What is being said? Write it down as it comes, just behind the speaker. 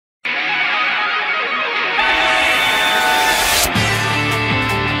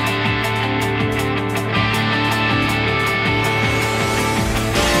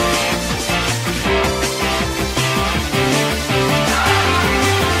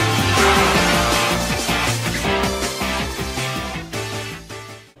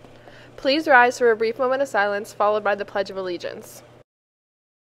Please rise for a brief moment of silence, followed by the Pledge of Allegiance.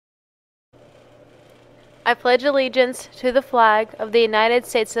 I pledge allegiance to the flag of the United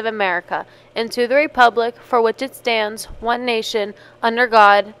States of America and to the republic for which it stands, one nation, under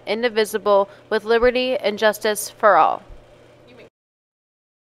God, indivisible, with liberty and justice for all.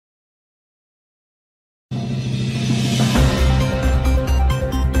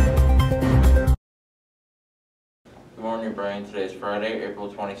 Good morning, Brian. Today is Friday,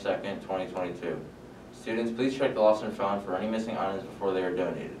 April 22nd, 2022. Students, please check the lost and found for any missing items before they are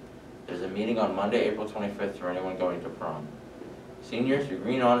donated. There's a meeting on Monday, April 25th for anyone going to prom. Seniors, your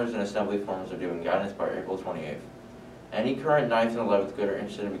green honors and assembly forms are due in guidance by April 28th. Any current 9th and 11th grade are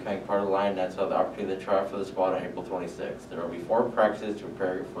interested in becoming part of the Lionettes will have the opportunity to try out for the spot on April 26th. There will be 4 practices to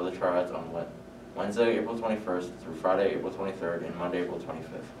prepare for the tryouts on Wednesday, April 21st through Friday, April 23rd and Monday, April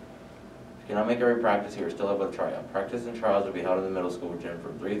 25th. If you cannot make every practice, you are still able to try out. Practice and trials will be held in the middle school gym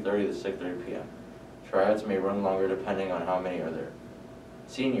from 3:30 to 6:30 p.m. Tryouts may run longer depending on how many are there.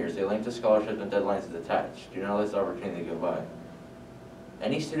 Seniors, a link to scholarships and deadlines is attached. Do not let this opportunity go by.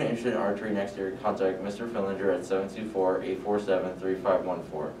 Any student interested in archery next year, contact Mr. Fillinger at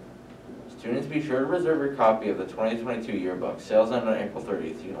 724-847-3514. Students, be sure to reserve your copy of the 2022 yearbook. Sales end on April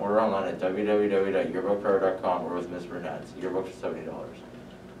 30th. You can order online at www.yearbookfair.com or with Ms. Burnett's. Yearbooks are $70.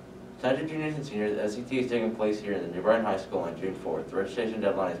 Attention juniors and seniors, the SAT is taking place here in the New Brighton High School on June 4th. The registration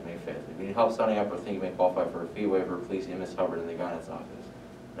deadline is May 5th. If you need help signing up or think you may qualify for a fee waiver, please see Ms. Hubbard in the guidance office.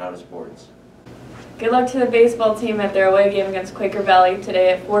 Now to sports. Good luck to the baseball team at their away game against Quaker Valley today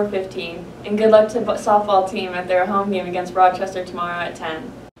at 4:15, and good luck to the softball team at their home game against Rochester tomorrow at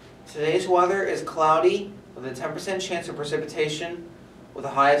 10. Today's weather is cloudy with a 10% chance of precipitation with a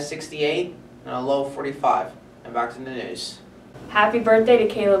high of 68 and a low of 45. And back to the news. Happy birthday to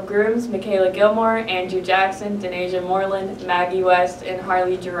Caleb Grooms, Michaela Gilmore, Andrew Jackson, Denasia Moreland, Maggie West, and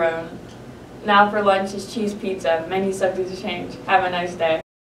Harley Jerome. Now for lunch is cheese pizza. Menu subject to change. Have a nice day.